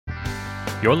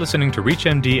You're listening to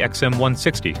ReachMD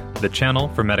XM160, the channel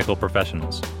for medical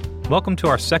professionals. Welcome to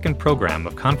our second program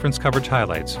of conference coverage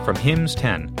highlights from HIMSS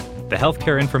 10, the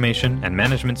Healthcare Information and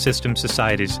Management Systems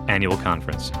Society's annual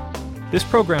conference. This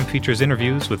program features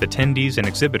interviews with attendees and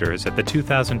exhibitors at the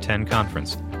 2010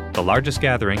 conference, the largest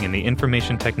gathering in the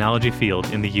information technology field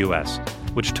in the U.S.,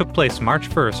 which took place March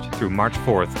 1st through March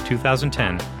 4th,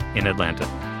 2010 in Atlanta.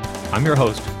 I'm your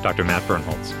host, Dr. Matt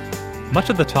Bernholtz. Much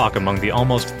of the talk among the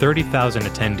almost 30,000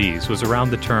 attendees was around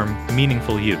the term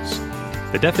meaningful use.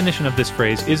 The definition of this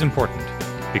phrase is important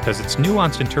because its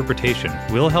nuanced interpretation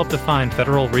will help define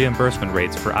federal reimbursement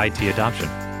rates for IT adoption,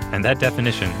 and that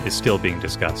definition is still being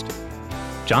discussed.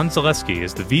 John Zaleski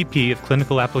is the VP of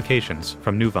Clinical Applications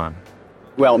from Nuvan.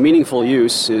 Well, meaningful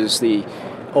use is the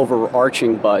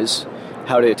overarching buzz,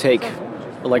 how to take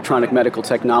electronic medical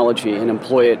technology and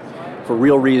employ it for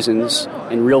real reasons,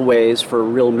 in real ways, for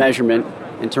real measurement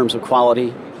in terms of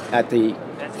quality at the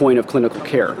point of clinical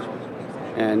care.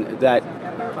 And that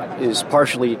is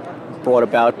partially brought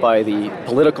about by the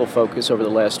political focus over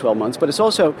the last 12 months, but it's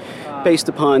also based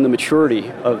upon the maturity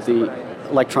of the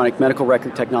electronic medical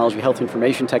record technology, health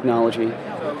information technology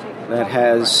that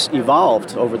has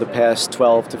evolved over the past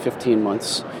 12 to 15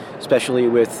 months, especially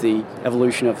with the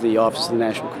evolution of the Office of the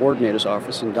National Coordinator's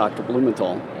Office and Dr.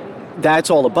 Blumenthal. That's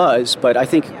all a buzz, but I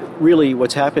think really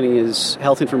what's happening is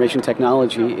health information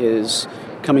technology is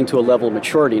coming to a level of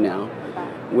maturity now,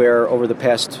 where over the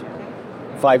past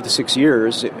 5 to 6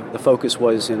 years, the focus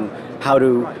was in how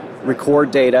to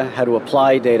record data, how to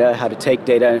apply data, how to take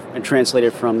data and translate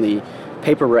it from the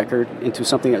paper record into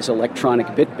something that's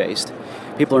electronic bit-based.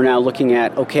 People are now looking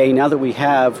at, okay, now that we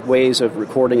have ways of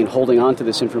recording and holding on to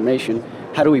this information,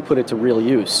 how do we put it to real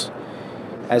use,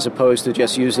 as opposed to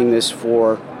just using this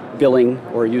for billing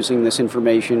or using this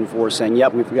information for saying,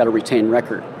 yep, we've got a retained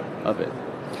record of it.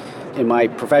 In my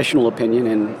professional opinion,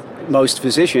 and most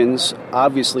physicians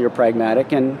obviously are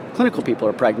pragmatic, and clinical people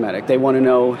are pragmatic. They want to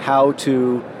know how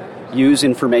to use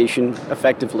information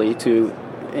effectively to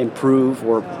improve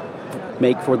or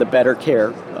make for the better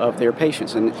care of their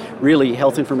patients. And really,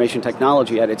 health information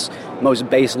technology at its most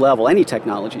base level, any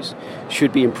technologies,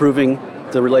 should be improving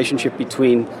the relationship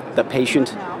between the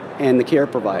patient and the care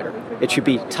provider. It should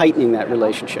be tightening that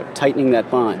relationship, tightening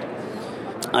that bond.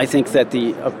 I think that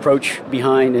the approach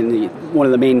behind and one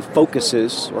of the main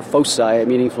focuses or foci of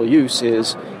meaningful use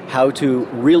is how to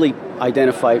really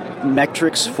identify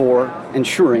metrics for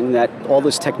ensuring that all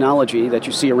this technology that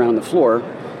you see around the floor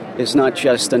is not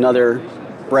just another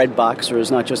bread box or is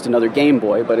not just another Game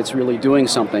Boy, but it's really doing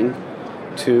something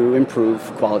to improve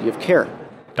quality of care.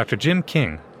 Dr. Jim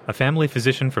King, a family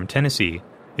physician from Tennessee,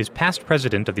 is past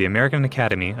president of the American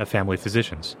Academy of Family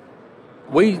Physicians.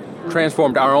 We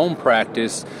transformed our own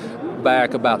practice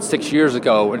back about 6 years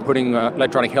ago and putting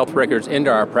electronic health records into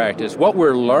our practice. What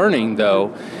we're learning,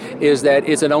 though, is that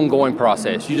it's an ongoing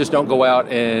process. You just don't go out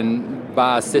and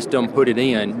buy a system, put it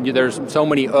in. There's so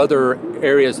many other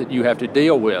areas that you have to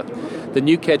deal with. The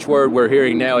new catchword we're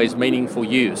hearing now is meaningful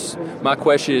use. My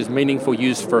question is meaningful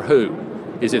use for who?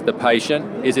 Is it the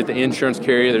patient? Is it the insurance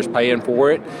carrier that's paying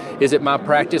for it? Is it my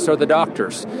practice or the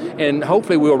doctors? And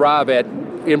hopefully we'll arrive at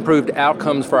improved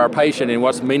outcomes for our patient and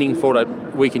what's meaningful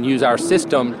that we can use our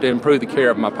system to improve the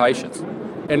care of my patients.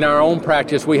 In our own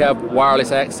practice, we have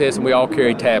wireless access and we all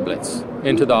carry tablets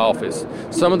into the office.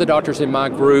 Some of the doctors in my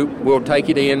group will take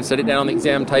it in, set it down on the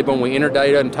exam table, and we enter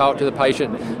data and talk to the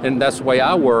patient, and that's the way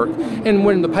I work. And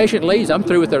when the patient leaves, I'm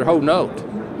through with their whole note.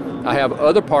 I have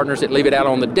other partners that leave it out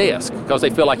on the desk because they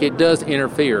feel like it does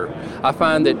interfere. I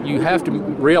find that you have to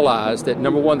realize that,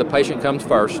 number one, the patient comes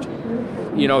first.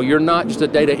 You know, you're not just a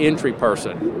data entry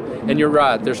person. And you're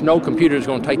right, there's no computer that's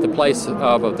going to take the place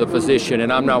of the physician,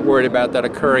 and I'm not worried about that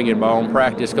occurring in my own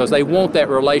practice because they want that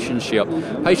relationship.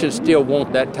 Patients still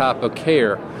want that type of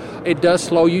care. It does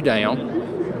slow you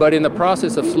down, but in the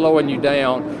process of slowing you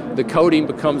down, the coding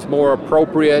becomes more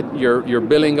appropriate, your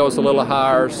billing goes a little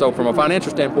higher. So from a financial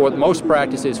standpoint, most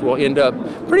practices will end up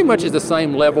pretty much at the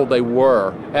same level they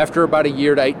were after about a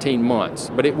year to 18 months.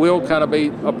 But it will kind of be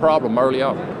a problem early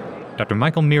on. Dr.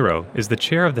 Michael Miro is the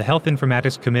chair of the Health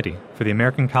Informatics Committee for the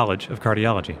American College of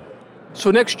Cardiology. So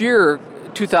next year,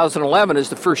 2011, is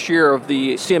the first year of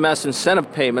the CMS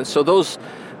incentive payments. So those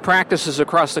practices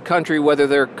across the country, whether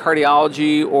they're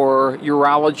cardiology or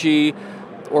urology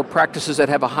or practices that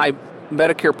have a high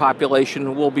Medicare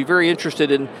population, will be very interested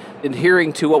in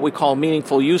adhering to what we call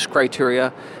meaningful use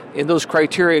criteria. And those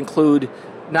criteria include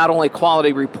not only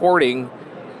quality reporting,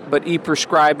 but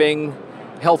e-prescribing,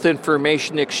 health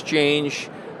information exchange,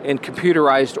 and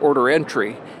computerized order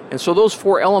entry. And so those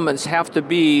four elements have to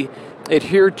be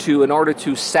adhered to in order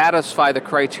to satisfy the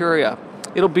criteria.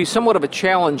 It'll be somewhat of a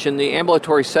challenge in the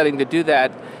ambulatory setting to do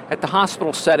that. At the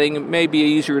hospital setting, it may be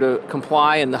easier to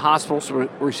comply, and the hospitals will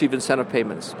receive incentive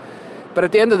payments. But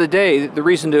at the end of the day, the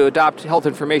reason to adopt health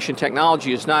information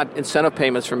technology is not incentive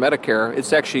payments from Medicare.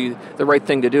 It's actually the right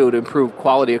thing to do to improve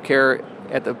quality of care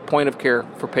at the point of care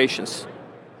for patients.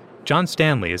 John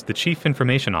Stanley is the Chief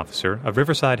Information Officer of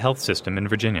Riverside Health System in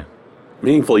Virginia.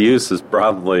 Meaningful use is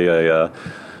probably a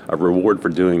reward for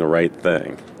doing the right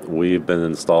thing. We've been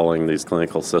installing these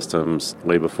clinical systems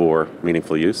way before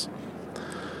meaningful use.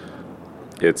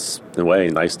 It's, in a way,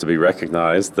 nice to be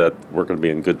recognized that we're going to be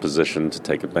in good position to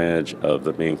take advantage of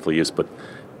the meaningful use, but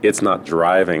it's not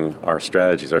driving our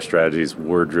strategies. Our strategies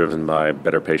were driven by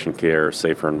better patient care,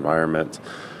 safer environment,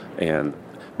 and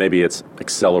maybe it's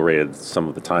accelerated some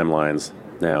of the timelines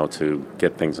now to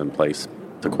get things in place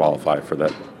to qualify for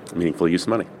that meaningful use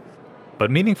money. But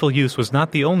meaningful use was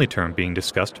not the only term being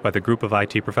discussed by the group of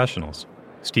IT professionals.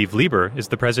 Steve Lieber is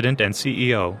the president and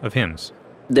CEO of HIMSS.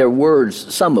 They're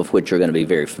words, some of which are going to be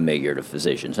very familiar to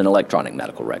physicians. An electronic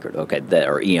medical record, or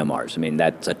EMRs. I mean,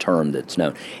 that's a term that's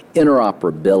known.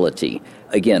 Interoperability,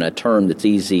 again, a term that's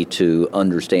easy to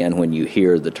understand when you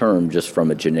hear the term just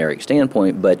from a generic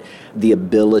standpoint, but the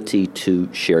ability to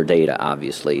share data,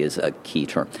 obviously, is a key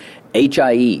term.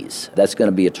 HIEs, that's going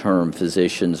to be a term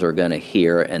physicians are going to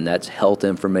hear, and that's health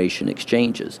information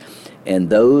exchanges. And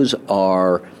those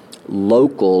are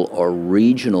local or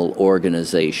regional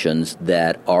organizations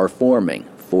that are forming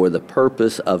for the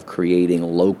purpose of creating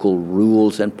local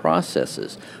rules and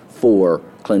processes for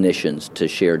clinicians to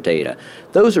share data.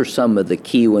 Those are some of the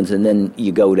key ones, and then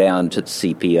you go down to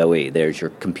CPOE. There's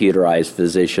your computerized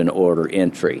physician order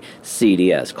entry,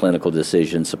 CDS, clinical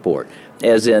decision support.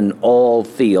 As in all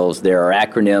fields, there are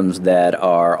acronyms that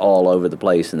are all over the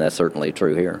place, and that's certainly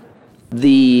true here.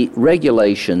 The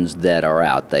regulations that are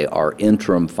out, they are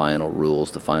interim final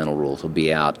rules. The final rules will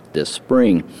be out this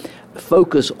spring.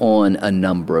 Focus on a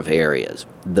number of areas.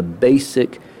 The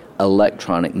basic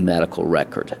electronic medical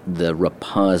record, the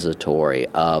repository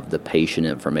of the patient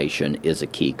information, is a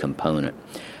key component.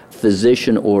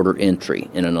 Physician order entry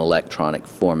in an electronic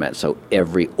format, so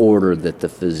every order that the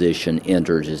physician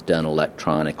enters is done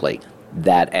electronically.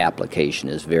 That application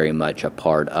is very much a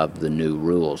part of the new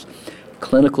rules.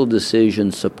 Clinical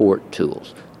decision support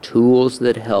tools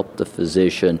that help the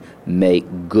physician make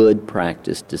good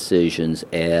practice decisions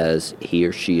as he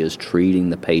or she is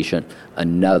treating the patient,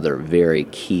 another very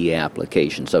key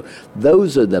application. So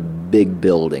those are the big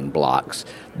building blocks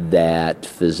that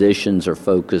physicians are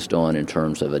focused on in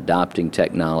terms of adopting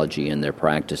technology in their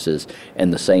practices,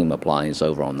 and the same applies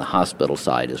over on the hospital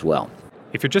side as well.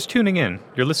 If you're just tuning in,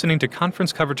 you're listening to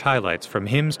conference coverage highlights from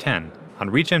HIMSS 10 on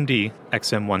ReachMD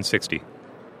XM160.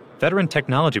 Veteran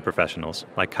technology professionals,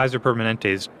 like Kaiser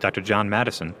Permanente's Dr. John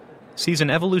Madison, sees an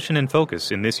evolution in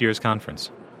focus in this year's conference.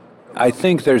 I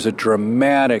think there's a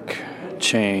dramatic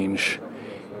change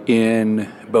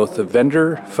in both the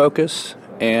vendor focus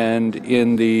and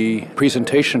in the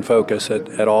presentation focus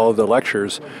at all of the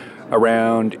lectures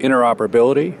around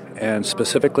interoperability, and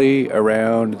specifically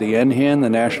around the NHIN, the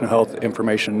National Health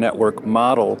Information Network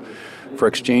model for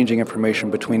exchanging information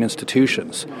between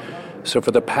institutions. So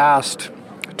for the past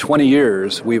 20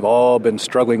 years, we've all been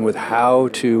struggling with how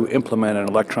to implement an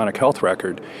electronic health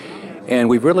record. And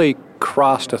we've really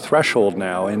crossed a threshold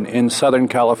now. In Southern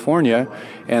California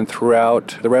and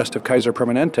throughout the rest of Kaiser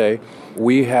Permanente,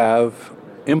 we have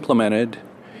implemented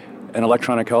an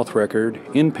electronic health record,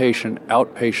 inpatient,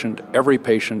 outpatient,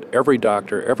 every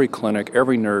doctor, every clinic,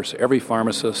 every nurse, every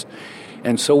pharmacist.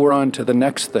 And so we're on to the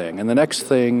next thing. And the next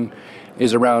thing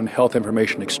is around health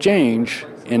information exchange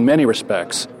in many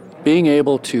respects. Being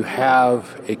able to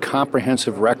have a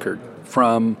comprehensive record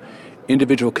from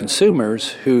individual consumers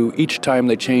who each time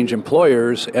they change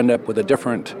employers end up with a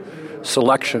different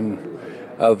selection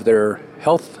of their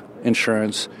health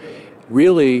insurance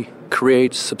really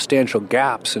creates substantial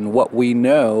gaps in what we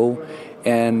know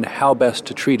and how best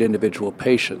to treat individual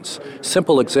patients.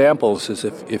 Simple examples is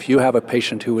if you have a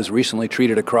patient who was recently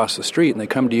treated across the street and they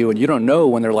come to you and you don't know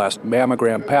when their last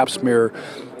mammogram, pap smear,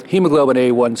 hemoglobin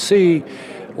A1C,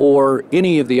 or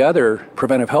any of the other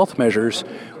preventive health measures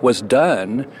was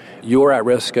done, you're at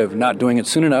risk of not doing it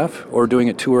soon enough or doing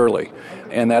it too early.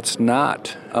 And that's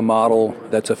not a model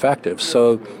that's effective.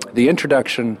 So the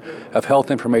introduction of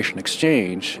health information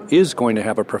exchange is going to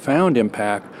have a profound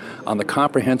impact on the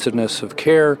comprehensiveness of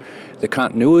care, the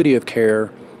continuity of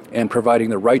care, and providing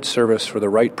the right service for the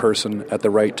right person at the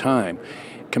right time.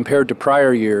 Compared to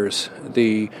prior years,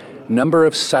 the number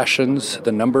of sessions,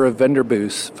 the number of vendor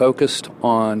booths focused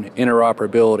on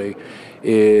interoperability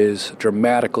is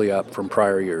dramatically up from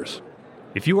prior years.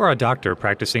 If you are a doctor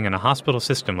practicing in a hospital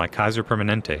system like Kaiser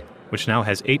Permanente, which now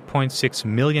has 8.6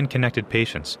 million connected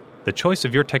patients, the choice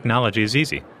of your technology is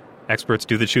easy. Experts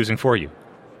do the choosing for you.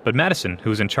 But Madison,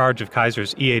 who is in charge of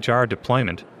Kaiser's EHR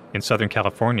deployment in Southern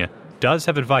California, does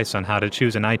have advice on how to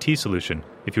choose an IT solution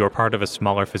if you are part of a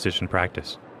smaller physician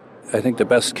practice. I think the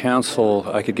best counsel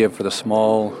I could give for the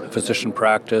small physician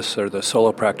practice or the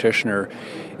solo practitioner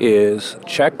is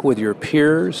check with your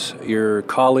peers, your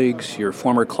colleagues, your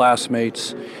former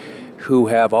classmates who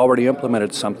have already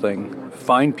implemented something.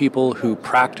 Find people who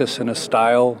practice in a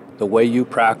style the way you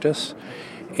practice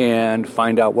and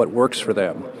find out what works for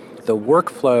them. The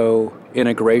workflow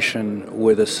integration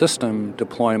with a system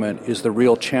deployment is the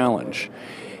real challenge.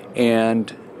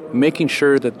 And making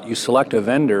sure that you select a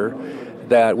vendor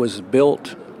that was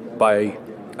built by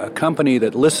a company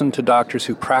that listened to doctors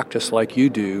who practice like you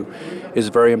do is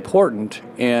very important,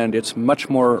 and it's much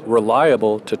more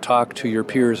reliable to talk to your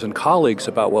peers and colleagues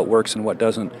about what works and what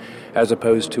doesn't, as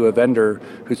opposed to a vendor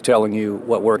who's telling you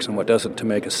what works and what doesn't to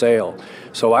make a sale.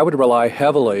 So I would rely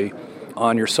heavily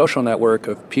on your social network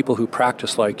of people who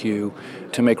practice like you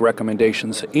to make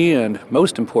recommendations, and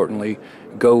most importantly,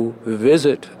 go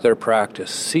visit their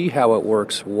practice, see how it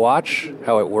works, watch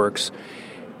how it works,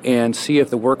 and see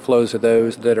if the workflows are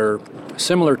those that are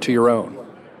similar to your own.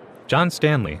 John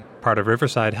Stanley, part of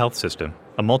Riverside Health System,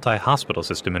 a multi-hospital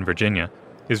system in Virginia,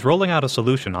 is rolling out a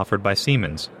solution offered by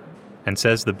Siemens and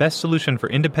says the best solution for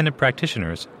independent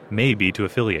practitioners may be to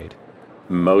affiliate.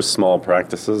 Most small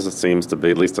practices, it seems to be,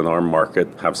 at least in our market,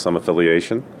 have some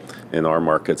affiliation. In our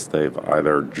markets, they've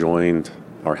either joined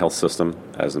our health system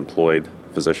as employed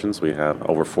physicians. We have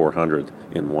over 400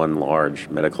 in one large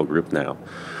medical group now.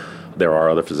 There are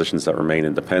other physicians that remain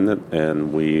independent,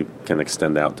 and we can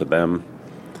extend out to them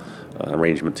an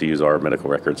arrangement to use our medical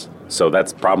records. So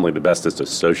that's probably the best, is to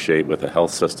associate with a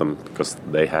health system because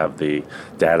they have the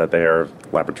data there.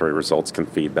 Laboratory results can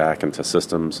feed back into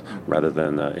systems rather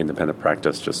than independent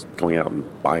practice just going out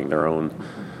and buying their own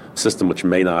system, which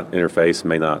may not interface,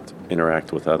 may not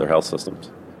interact with other health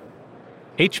systems.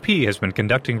 HP has been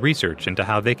conducting research into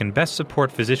how they can best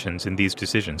support physicians in these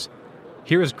decisions.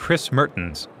 Here is Chris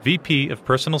Mertens, VP of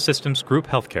Personal Systems Group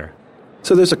Healthcare.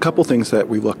 So there's a couple things that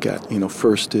we look at.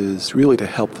 First is really to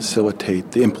help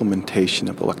facilitate the implementation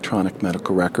of electronic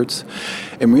medical records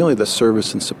and really the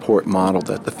service and support model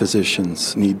that the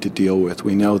physicians need to deal with.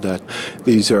 We know that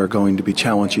these are going to be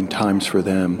challenging times for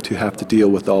them to have to deal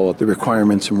with all of the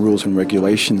requirements and rules and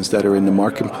regulations that are in the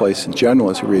marketplace in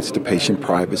general as it relates to patient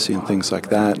privacy and things like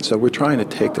that. So we're trying to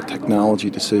take the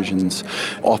technology decisions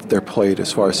off their plate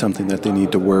as far as something that they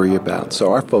need to worry about.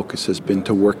 So our focus has been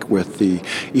to work with the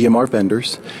EMR vendors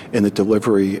in the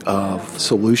delivery of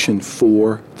solution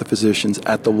for the physicians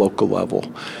at the local level.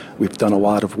 We've done a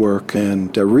lot of work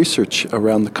and research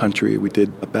around the country. We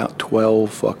did about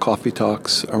 12 coffee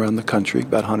talks around the country,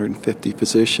 about 150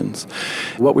 physicians.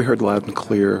 What we heard loud and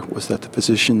clear was that the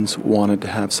physicians wanted to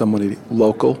have somebody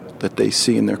local that they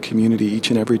see in their community each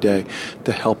and every day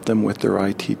to help them with their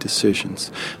IT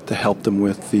decisions, to help them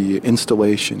with the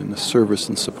installation and the service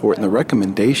and support and the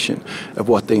recommendation of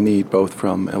what they need, both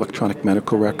from electronic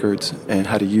medical records and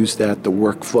how to use that, the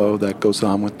workflow that goes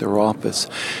on with their office,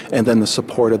 and then the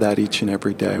support of that each and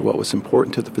every day. What was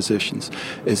important to the physicians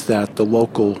is that the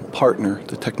local partner,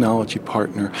 the technology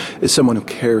partner, is someone who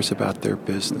cares about their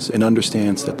business and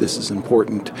understands that this is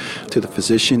important to the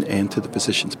physician and to the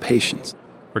physician's patients.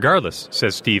 Regardless,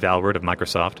 says Steve Alward of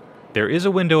Microsoft, there is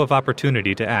a window of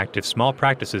opportunity to act if small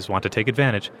practices want to take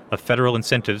advantage of federal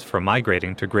incentives for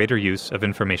migrating to greater use of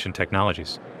information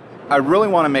technologies. I really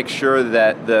want to make sure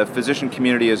that the physician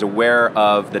community is aware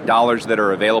of the dollars that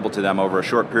are available to them over a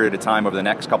short period of time over the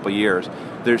next couple of years.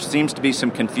 There seems to be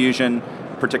some confusion,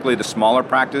 particularly the smaller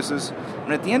practices.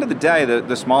 And at the end of the day,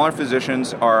 the smaller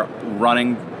physicians are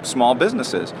running small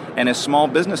businesses. And as small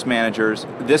business managers,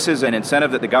 this is an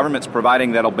incentive that the government's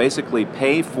providing that'll basically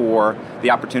pay for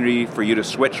the opportunity for you to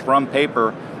switch from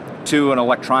paper to an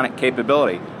electronic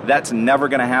capability. That's never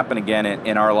going to happen again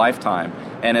in our lifetime.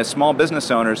 And as small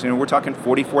business owners, we're talking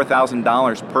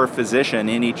 $44,000 per physician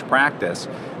in each practice.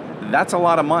 That's a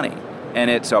lot of money.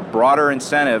 And it's a broader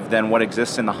incentive than what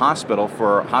exists in the hospital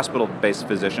for hospital-based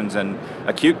physicians and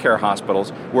acute care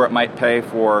hospitals, where it might pay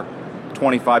for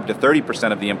 25 to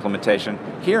 30% of the implementation.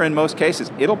 Here, in most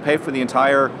cases, it'll pay for the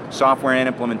entire software and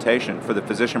implementation for the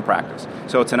physician practice.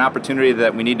 So it's an opportunity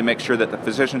that we need to make sure that the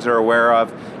physicians are aware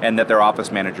of and that their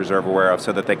office managers are aware of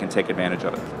so that they can take advantage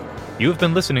of it. You have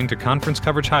been listening to conference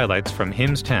coverage highlights from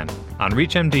HIMSS 10 on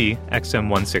ReachMD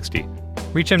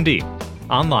XM160. ReachMD,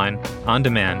 online, on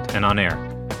demand, and on air.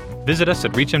 Visit us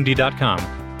at reachmd.com,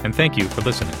 and thank you for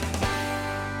listening.